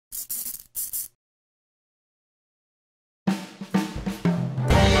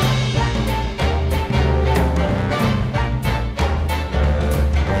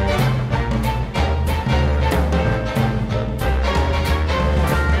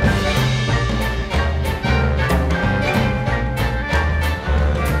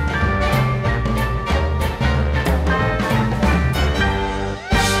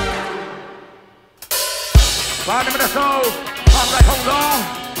放在空中，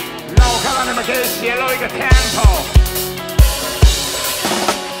让我看看你们可以写漏一个 tempo。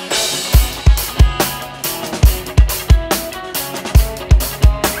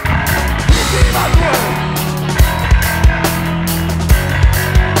 We'll be right back.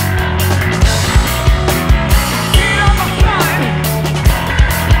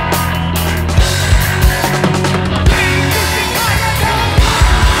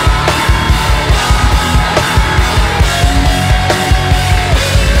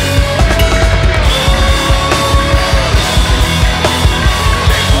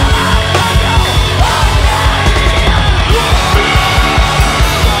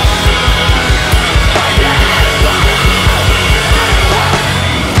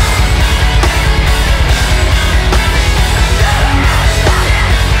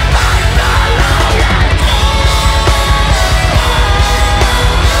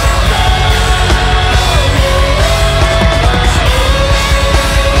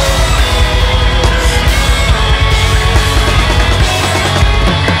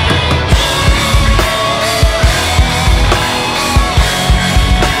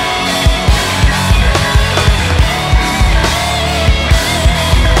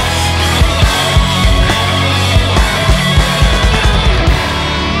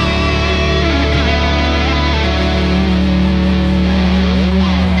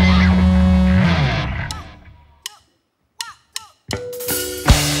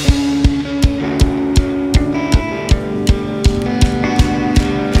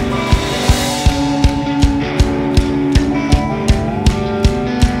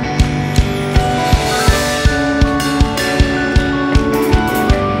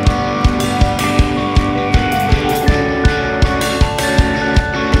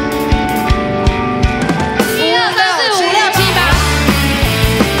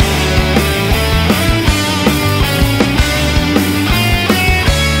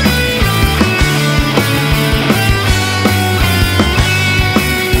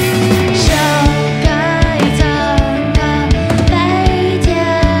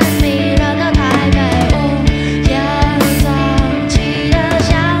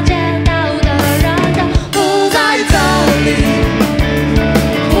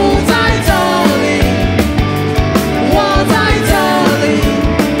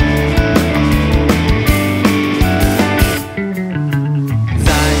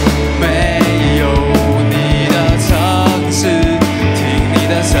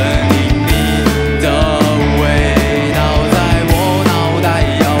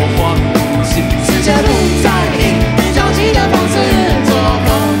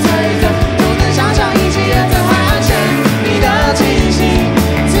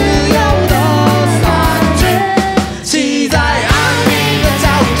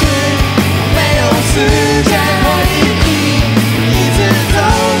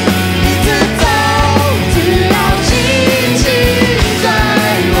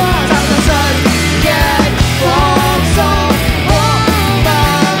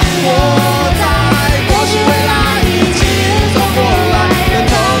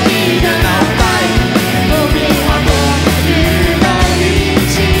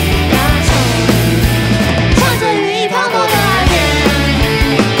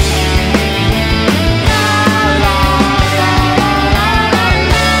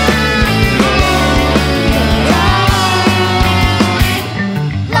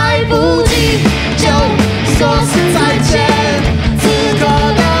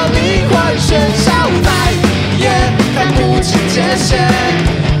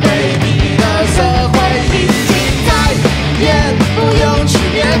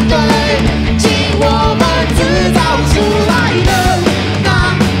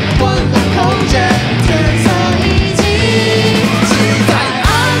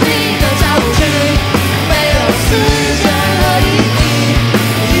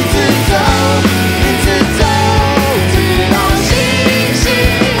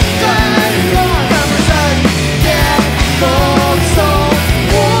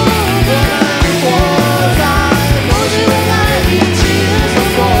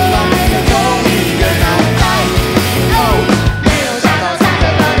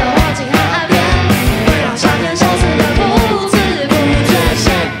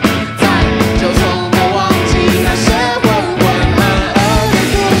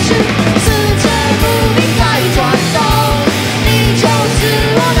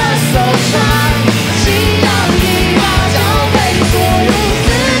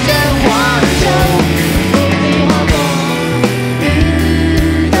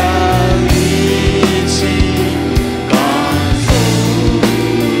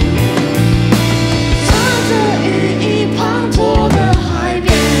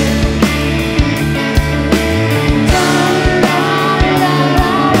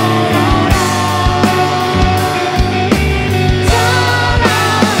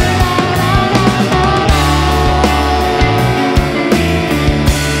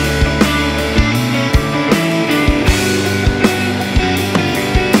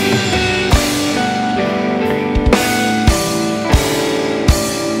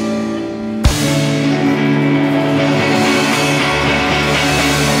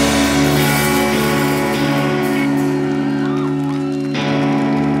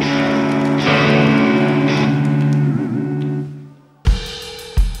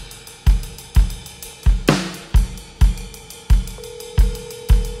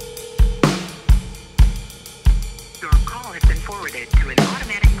 call has been forwarded to an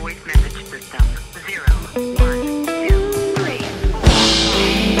automatic voice message system. 0, 1, 2, 3, 4.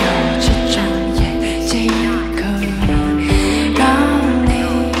 没有这种眼睛可以让你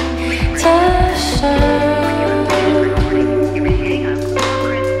自私。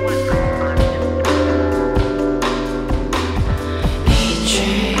你却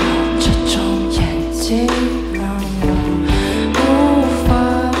用这种眼睛让我无法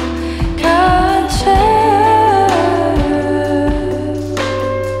看清。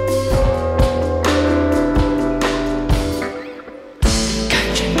看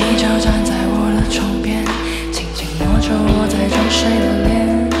着你就站在我的床边，轻轻摸着我在装睡的脸，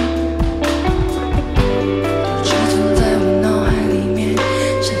都只存在我脑海里面，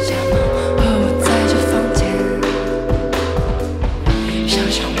剩下猫和我在这房间。想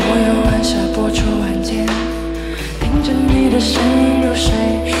象我又按下播出按键，听着你的声音入睡，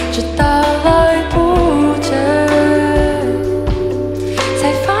直到来不及，才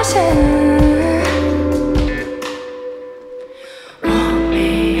发现我没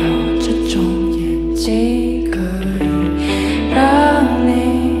有这种眼睛可以让你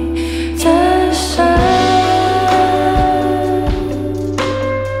自私。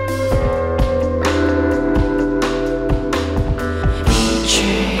你却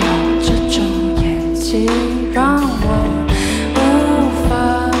用这种眼睛让我无法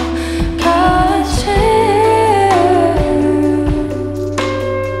看清。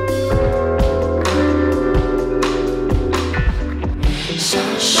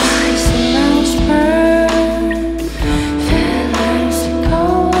Sunshine's announcement, feelings are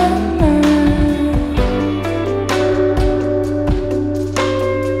calling me.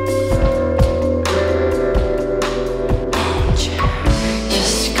 Won't you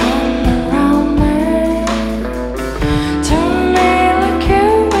just come around me, tell me like you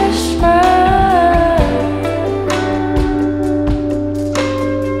whisper.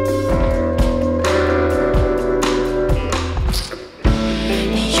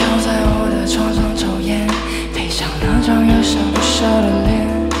 你又在我的床上抽烟，配上那张又笑不笑的脸。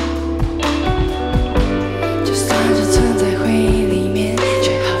就算只存在回忆里面，却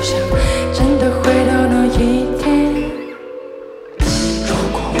好像真的回到那一天。如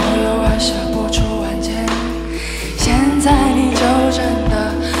果我又按下播出按键，现在你就真的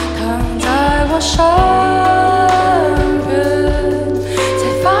躺在我身边，才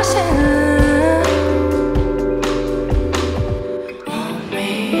发现我没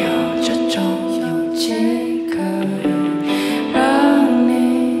有这种勇气可以让你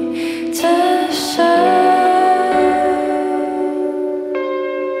自私。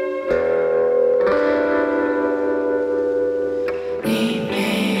你没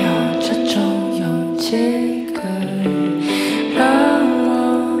有这种勇气可以让我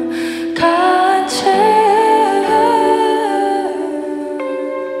看清。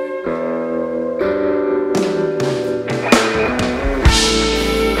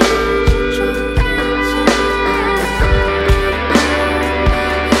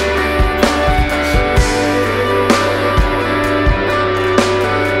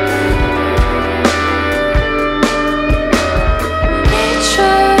你却有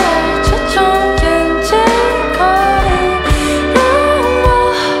这种眼睛可以让我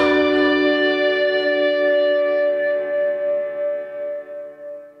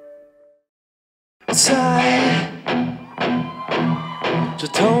在这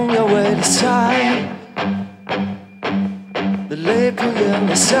同样为了赛，那泪不眼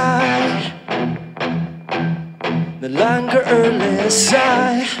泪赛，那烂歌儿泪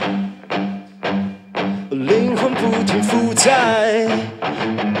赛，灵魂不停负债，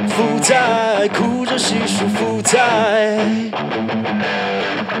负债，哭着细数负债，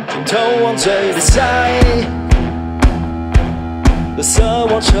从头往嘴里塞，垃圾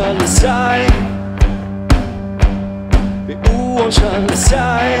往车里塞。被误往成了塞，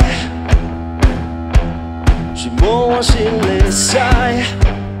水墨往心里塞，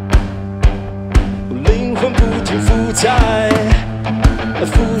我灵魂不停负债，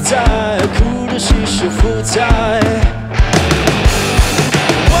负债，哭着细数负债。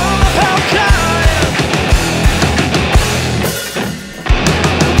我们抛开，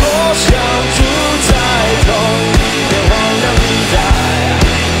多想住在同一片荒凉地带。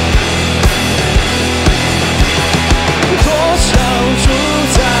多想住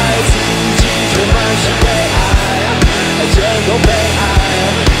在自己却满是悲哀，爱着都悲哀。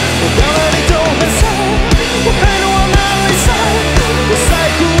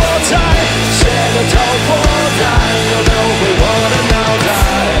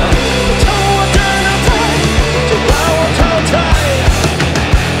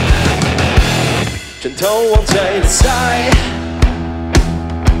通往最的赛，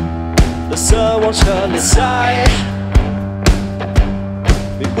垃圾往车里塞，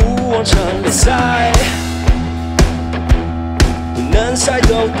迷雾往车里塞，不能塞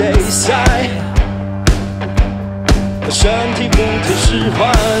都得塞，身体不停释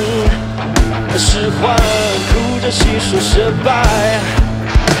怀，释怀，哭着细数失败，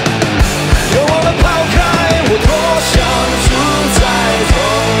又忘了抛开，我多想住在同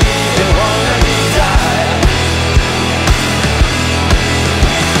一片荒凉地带，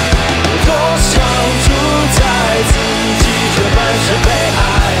我多想住在自己却满是悲哀，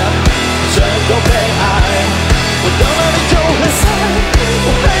真够悲哀，我到哪里都很塞，我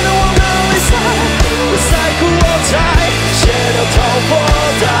还能往哪里塞，我塞哭我猜，血都透破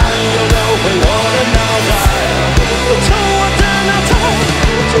蛋，又流回我的脑袋，我偷我的脑袋，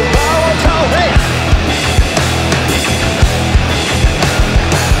就把我掏黑。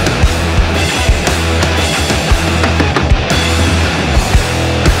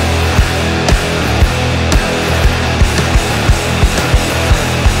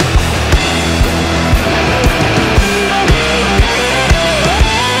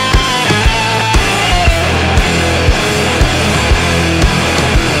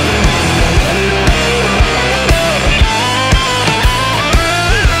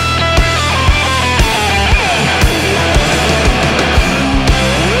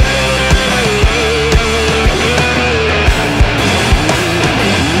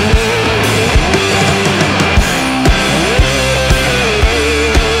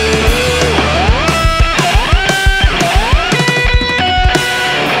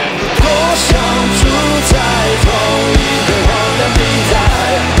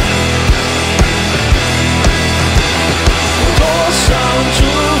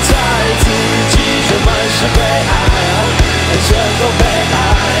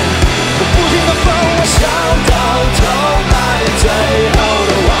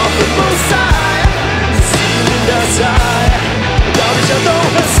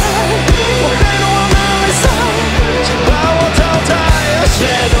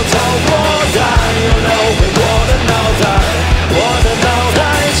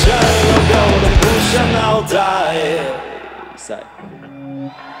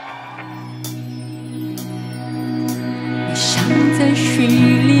你想在水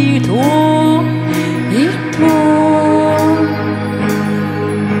里躲一躲，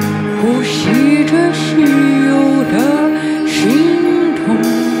呼吸着稀有的心痛。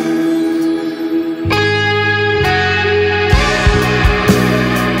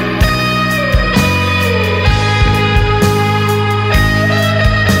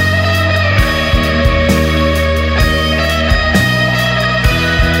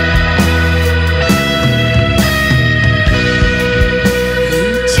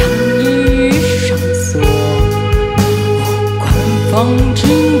放进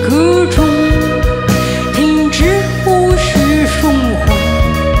歌中，停止无视生活，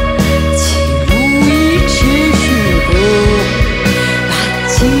记录一切虚构，把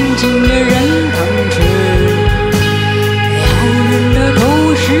亲近的人当真，遥远的都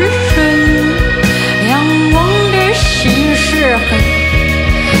是神，仰望的心是恨，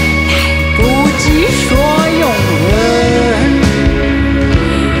来不及说永远，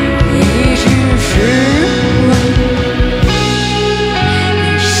一直是。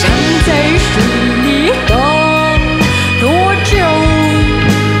多久？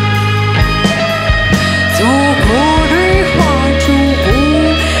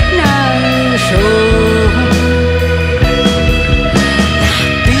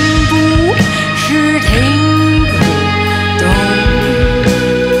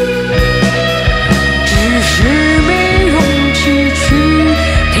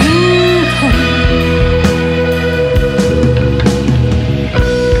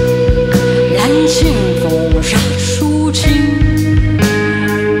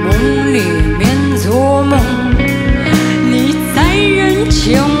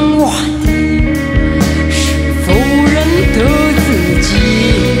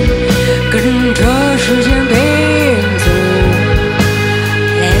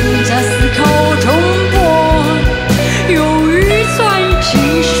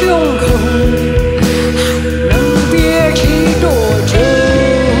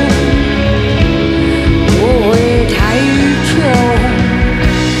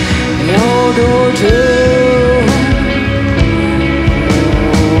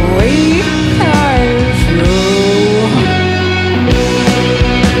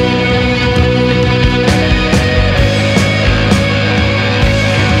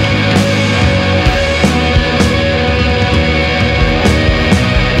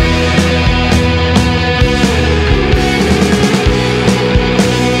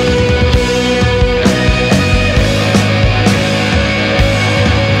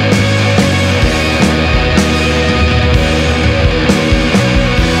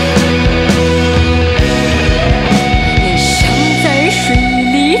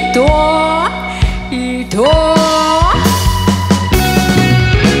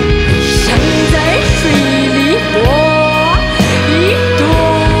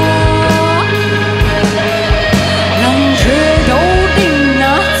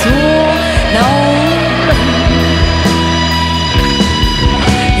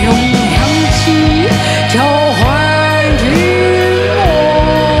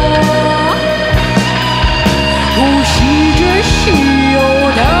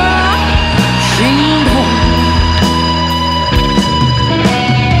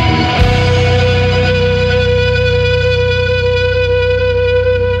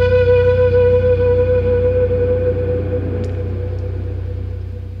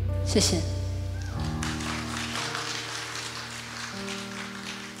谢谢。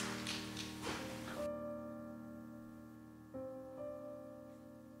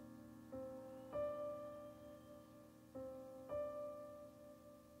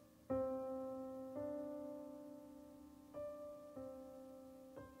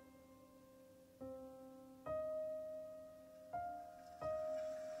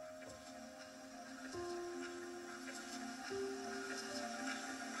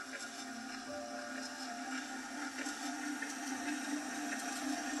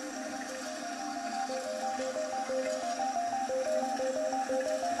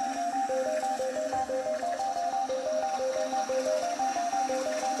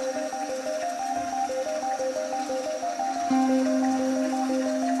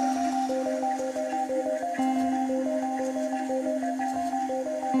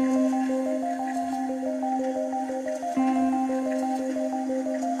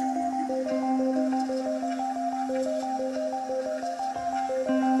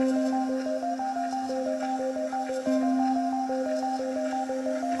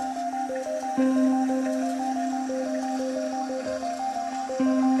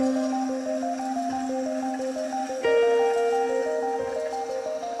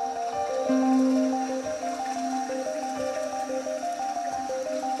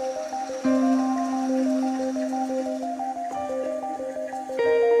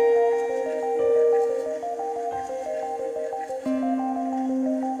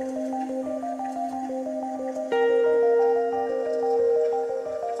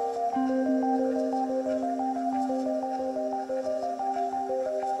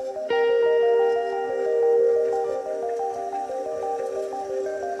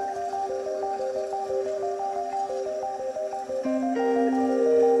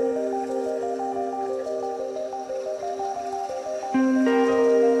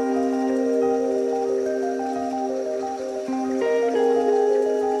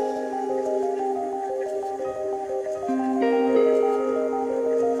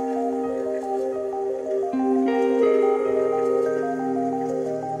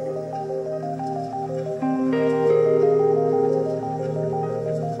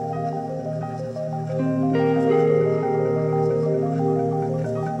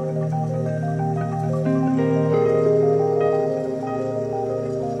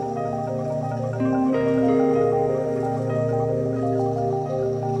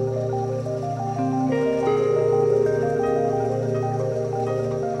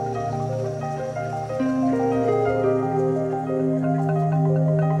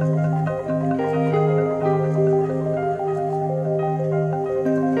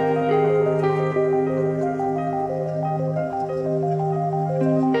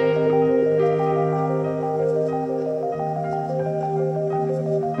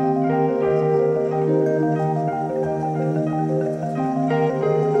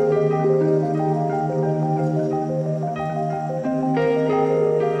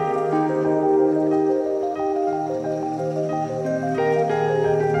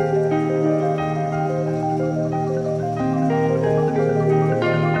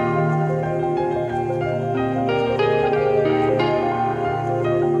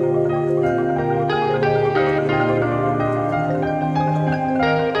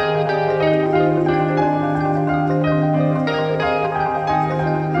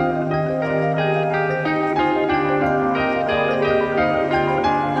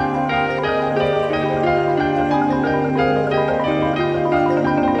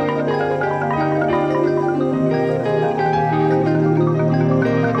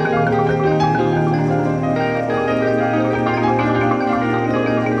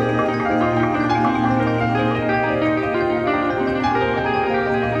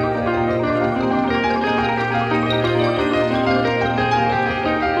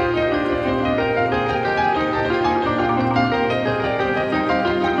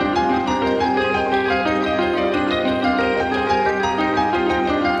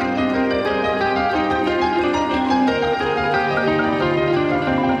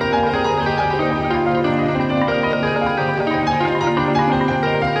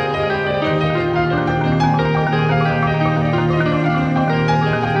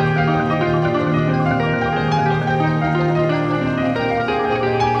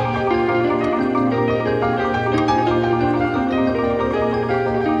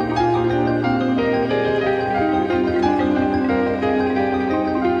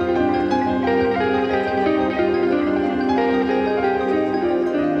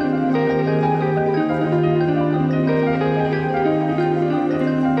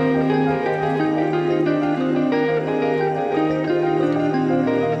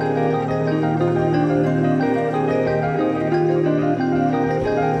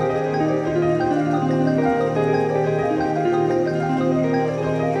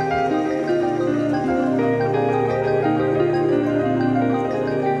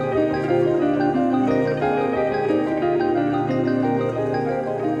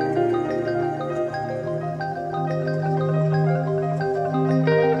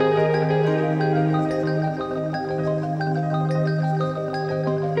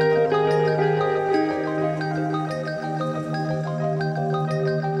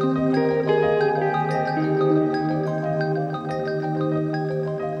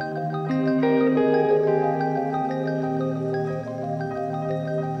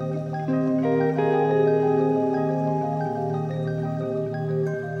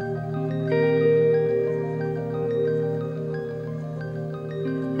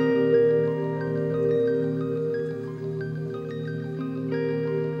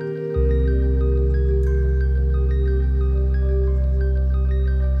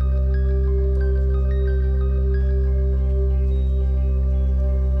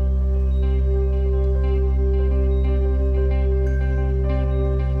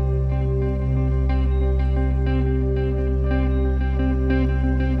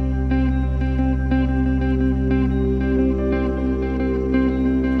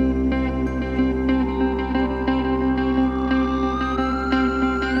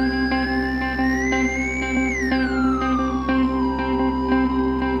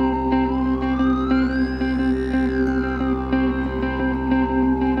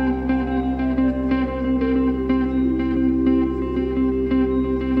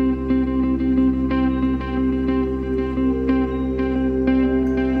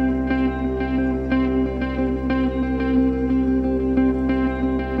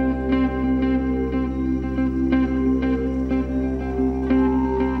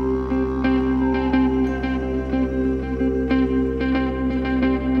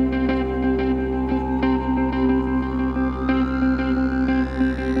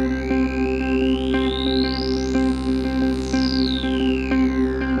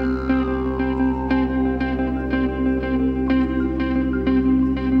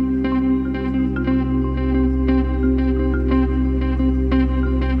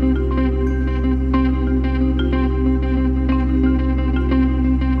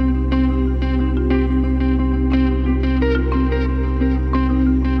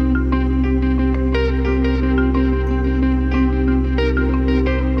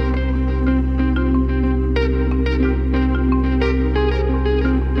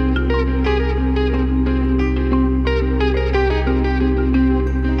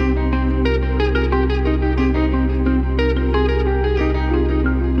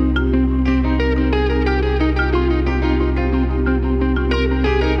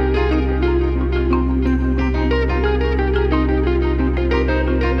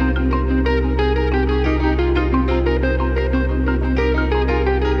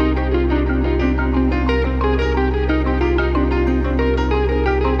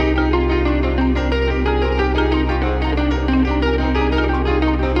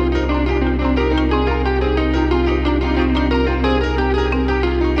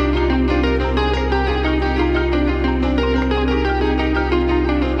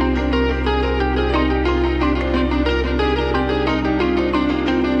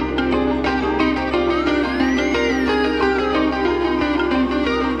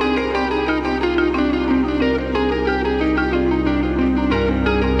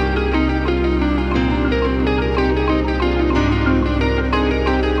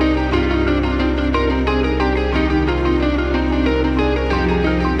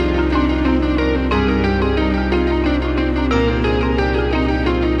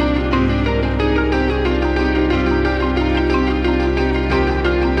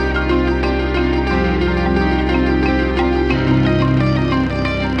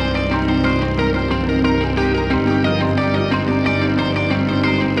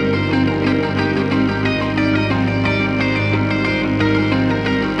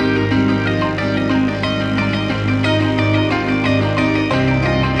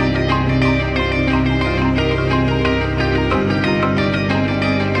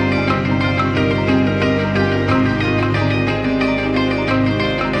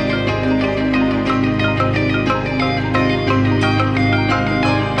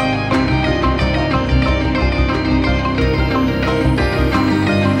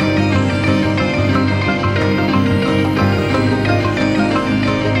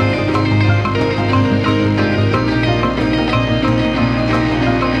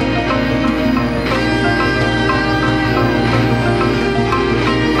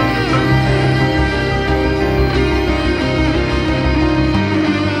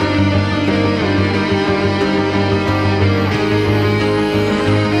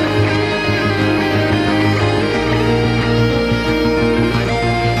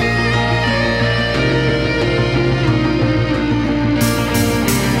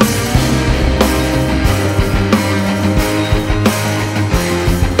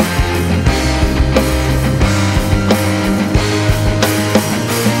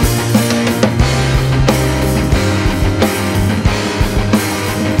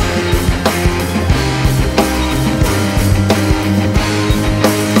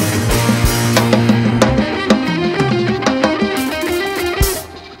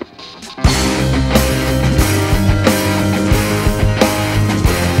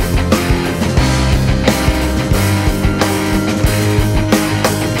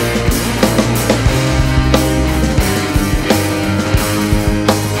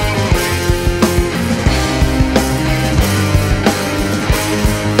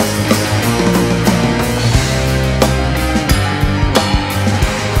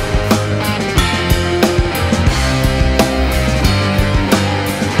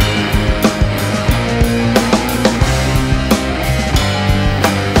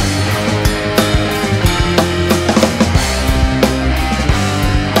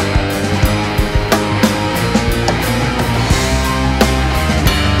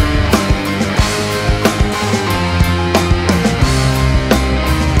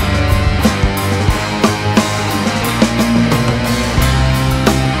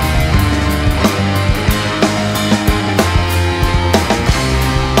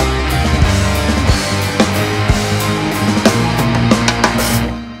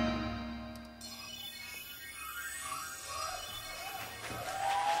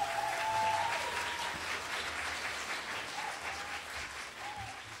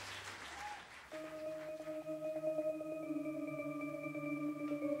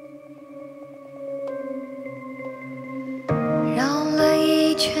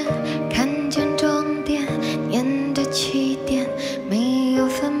圈，看见终点，念着起点，没有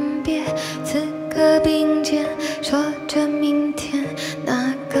分别，此刻并肩，说着明天，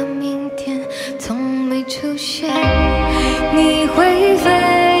那个明天从没出现。你会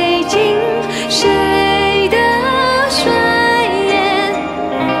飞进谁的睡眼？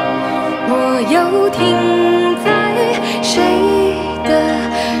我又停在谁的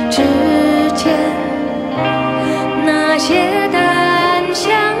指尖？那些单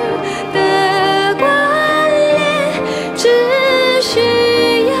向的关联，只需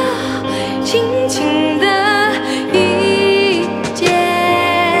要轻轻的一肩。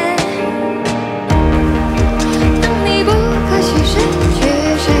当你不可惜失去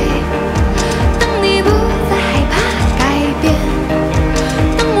谁，当你不再害怕改变，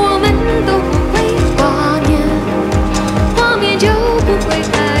当我们都不会挂念，画面就不会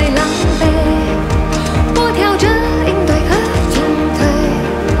太狼狈。我跳着应对和进退，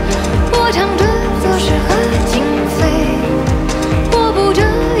我唱着做事和经费，我布着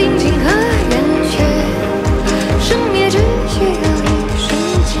阴晴和圆缺，生灭只需要一瞬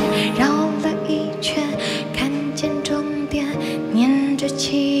间，绕了一圈，看见终点，念着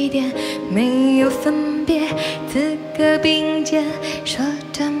起点，没有分别，此刻并肩，说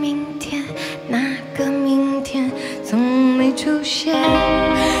着明天，那个明天从没出现。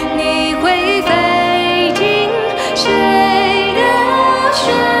你会飞进谁的睡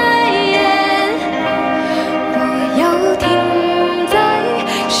眼？我又停在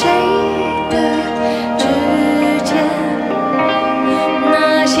谁的指尖？那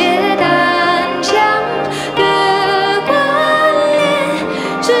些单向的关联，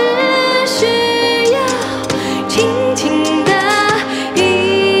只需要轻轻的一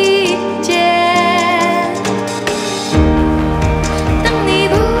肩。当你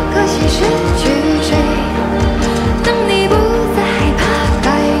不可惜失去谁，当你不再害怕改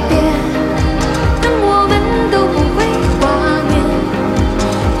变，当我们都不会挂念，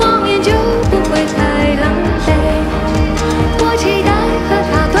画面就不会太狼狈。我期待和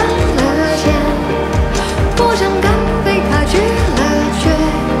他断了线，我伤感被他拒了绝，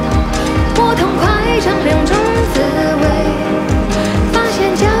我痛快尝两种滋味，发现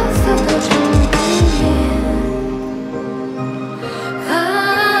角色都成扮演。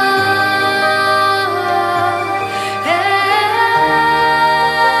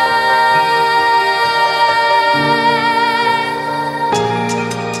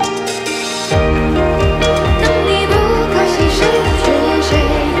当你不可惜失去谁，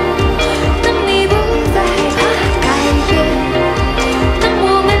当你不再害怕改变，当我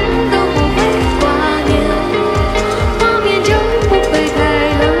们都不会挂念，画面就不会太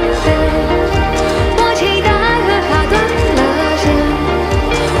狼狈。我期待和他断了线，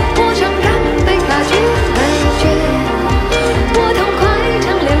我伤感被他拒了绝，我痛快尝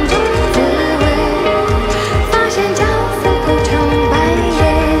两种滋味，发现角色都成扮演。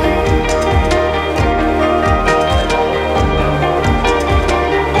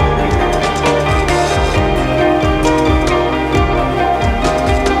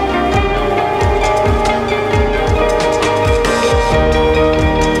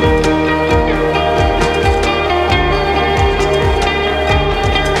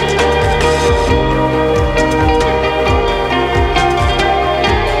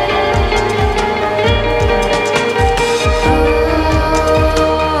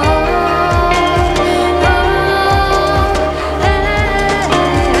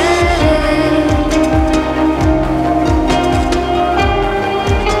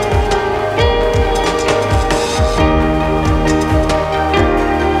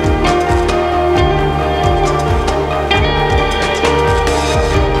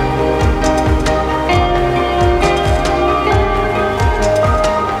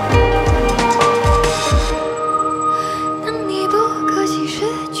当你不可惜失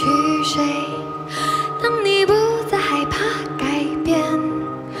去谁，当你不再害怕改变，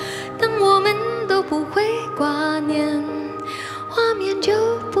当我们都不会挂念，画面就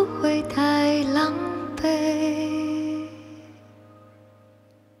不会太狼狈。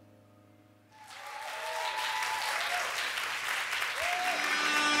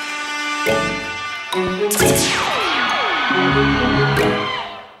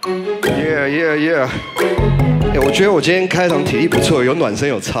Yeah，我觉得我今天开场体力不错，有暖身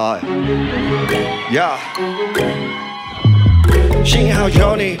有差Yeah。幸好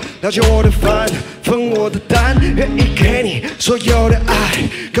有你，了解我的烦，分我的担，愿意给你所有的爱，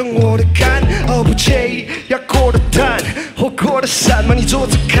跟我的肝，不介意要过得淡或过得散吗？你坐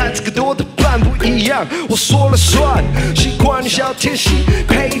着看这个多的伴。但不一样，我说了算。习惯你小贴心，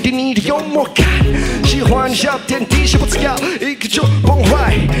配点你的幽默感。喜欢你小点滴，小不只要一个就崩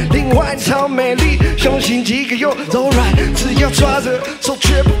坏。另外你超美丽，胸型几个又柔软，只要抓着手，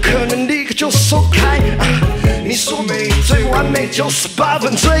绝不可能立刻就松开。你说美最完美98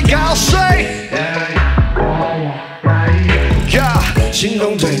分最高水。心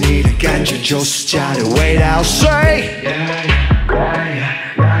中对你的感觉就是家的味道水。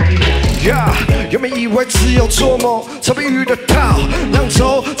有没有以为只有做梦才会遇得到，让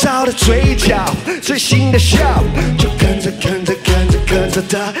周遭的嘴角最新的笑，就跟着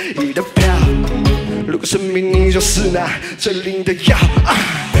得意的飘。如果生命你就是那最灵的药，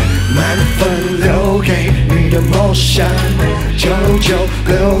满分留给你的梦想，99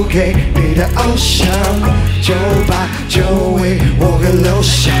留给你的偶像，98就为我给留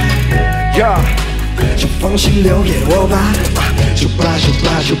下。就放心留给我吧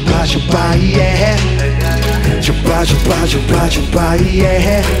，98耶，98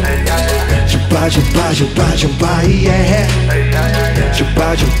耶，98耶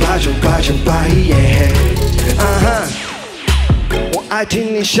，98耶。我爱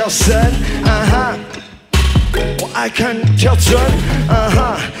听你笑声，我爱看你跳针，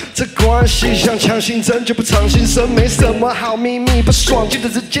这关系像强心针，就不藏心声，没什么好秘密，不爽记得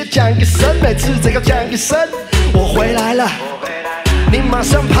直接讲一声，每次只要讲一声，我回来了，你马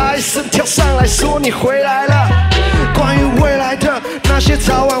上爬一声跳上来说你回来了。关于未来的那些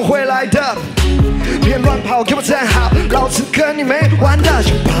早晚会来的，别乱跑，给我站好，老子跟你没完的。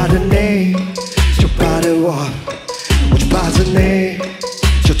就怕着你，就怕着我就怕着你，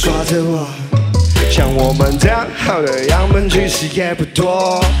就抓着我。像我们这样好的样本其实也不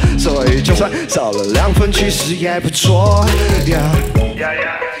多，所以就算少了2分其实也不错。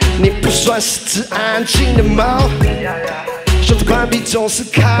你不算是只安静的猫，手指关闭总是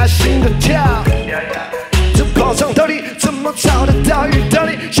开心的跳。这跑场到底怎么找得到？遇到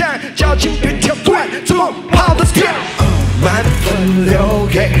你像脚筋别跳断，怎么跑得掉？满分留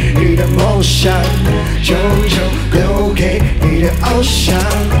给你的梦想，99留给你的偶像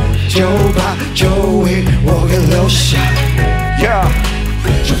，98就为我给留下。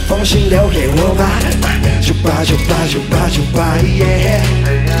就放心留给我吧，98耶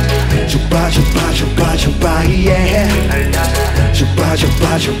，98耶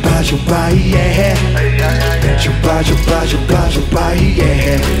，98耶，98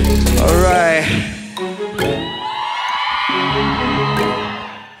耶。Alright。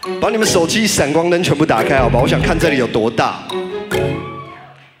把你们手机闪光灯全部打开，好吧？我想看这里有多大。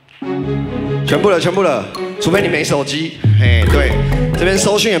全部了，除非你没手机。嘿，对，这边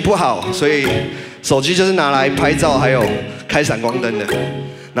收讯也不好，所以手机就是拿来拍照，还有开闪光灯的。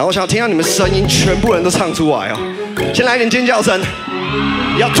然后我想听到你们声音，全部人都唱出来哦。先来一点尖叫声，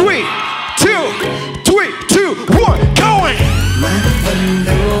要 3, 2, 1, going。满分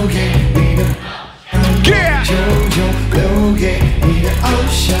留给你的。99留给你的偶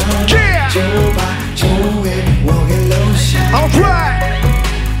像，98就为我给留下。Alright，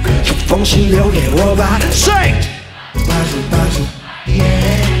 就放心留给我吧。Say， 98耶。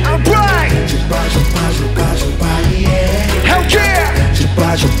Alright， 98耶。Hell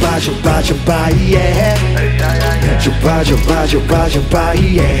yeah，98耶。98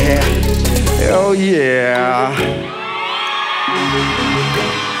耶。Hell yeah。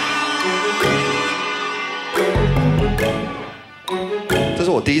这是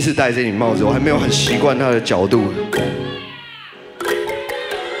我第一次戴这顶帽子，我还没有很习惯它的角度。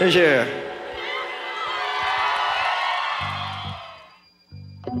谢谢。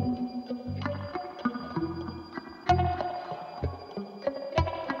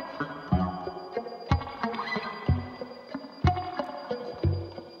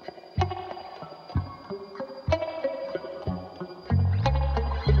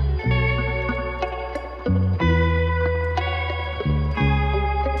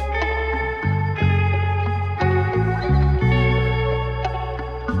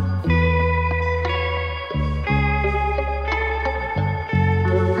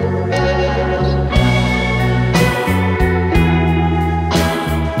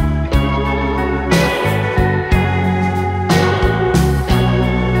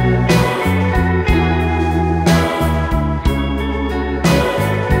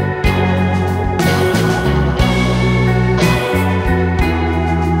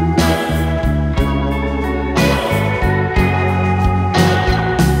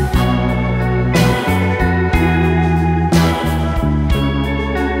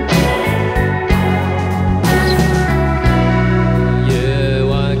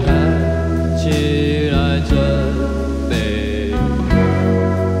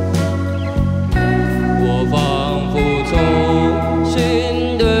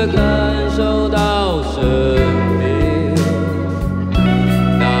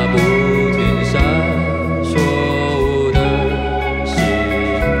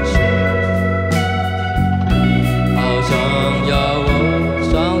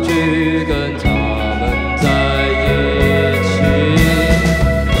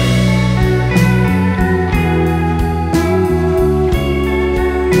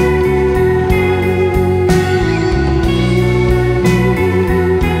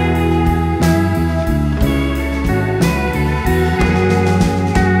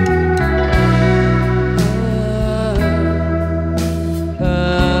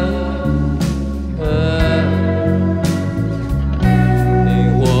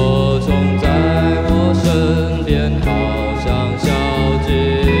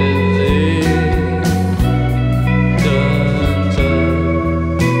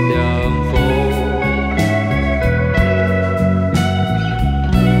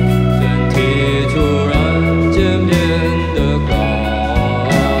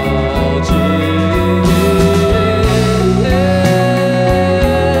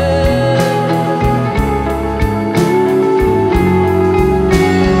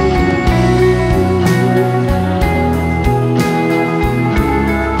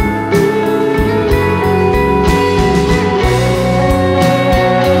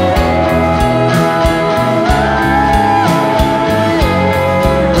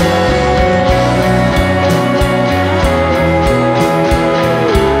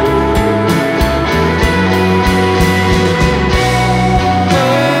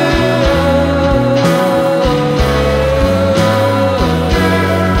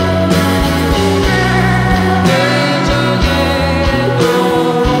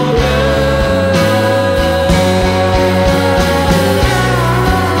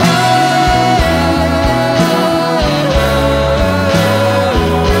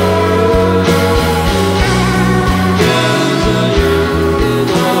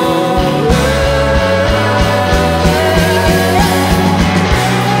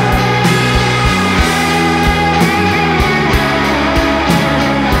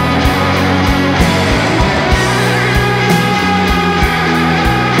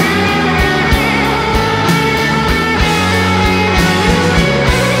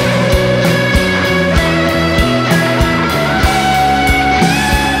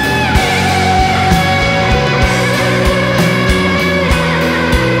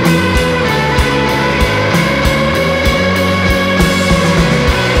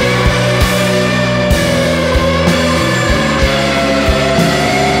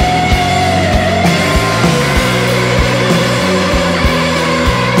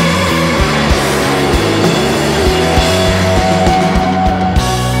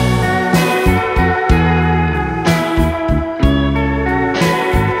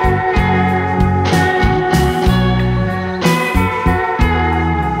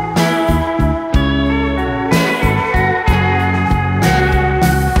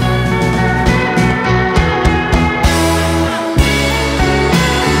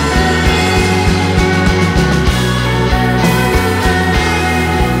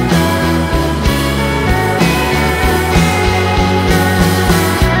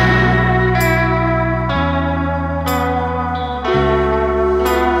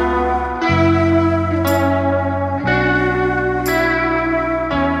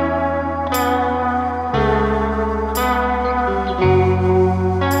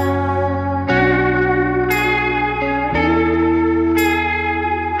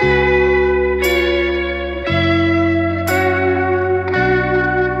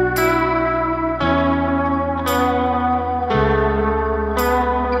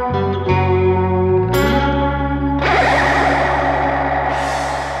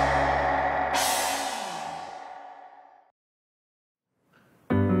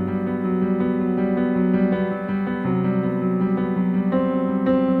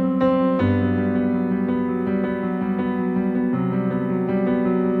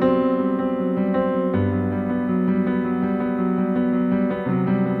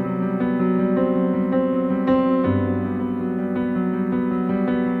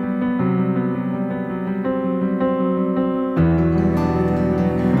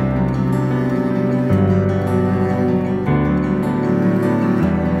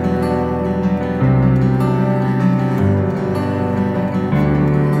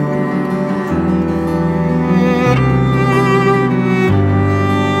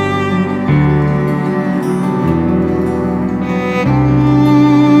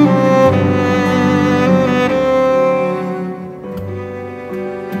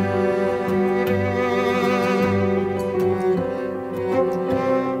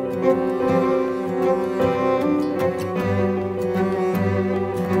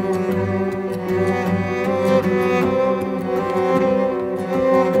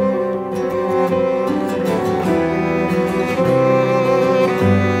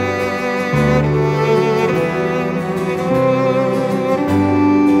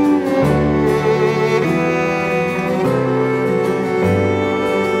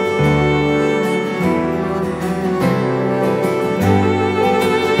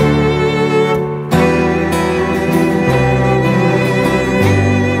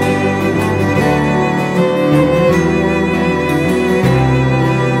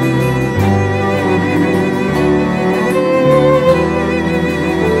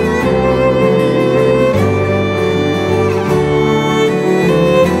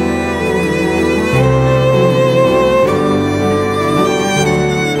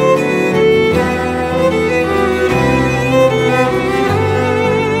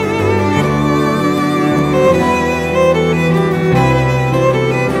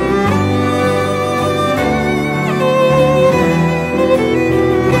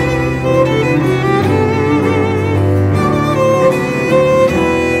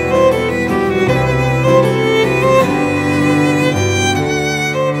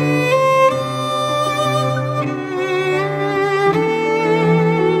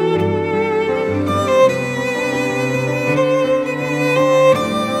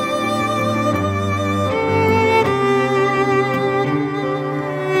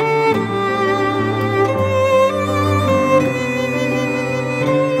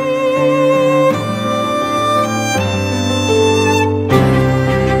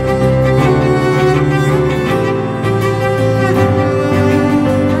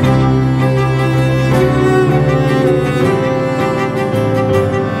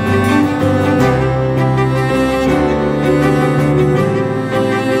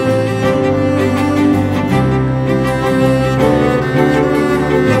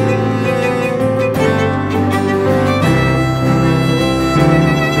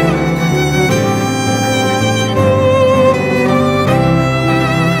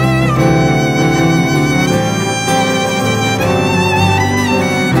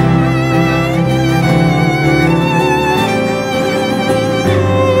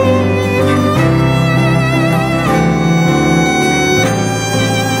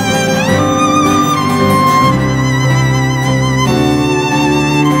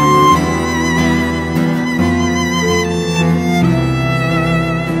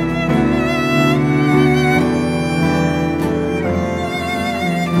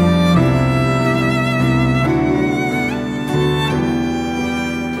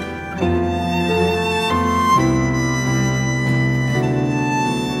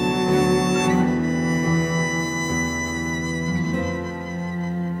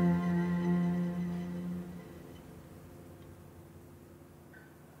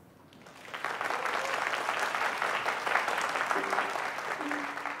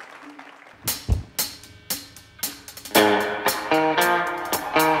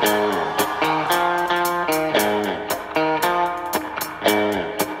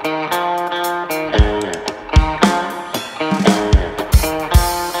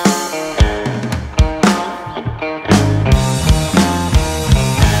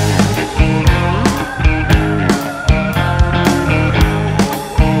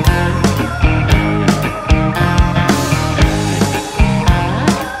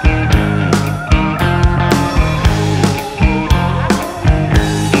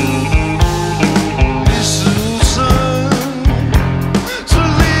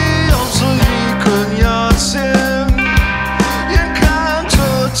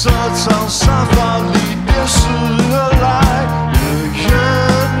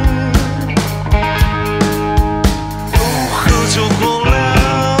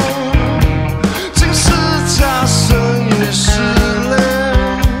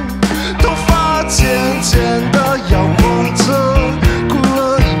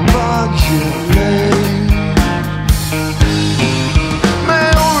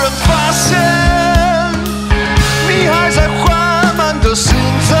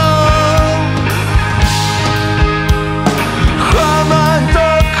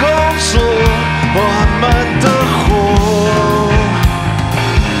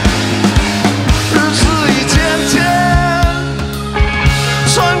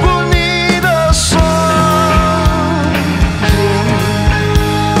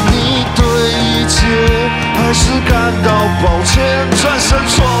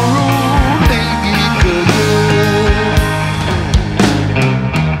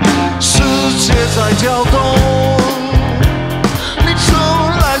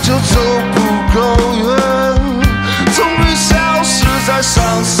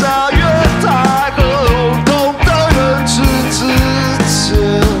双手。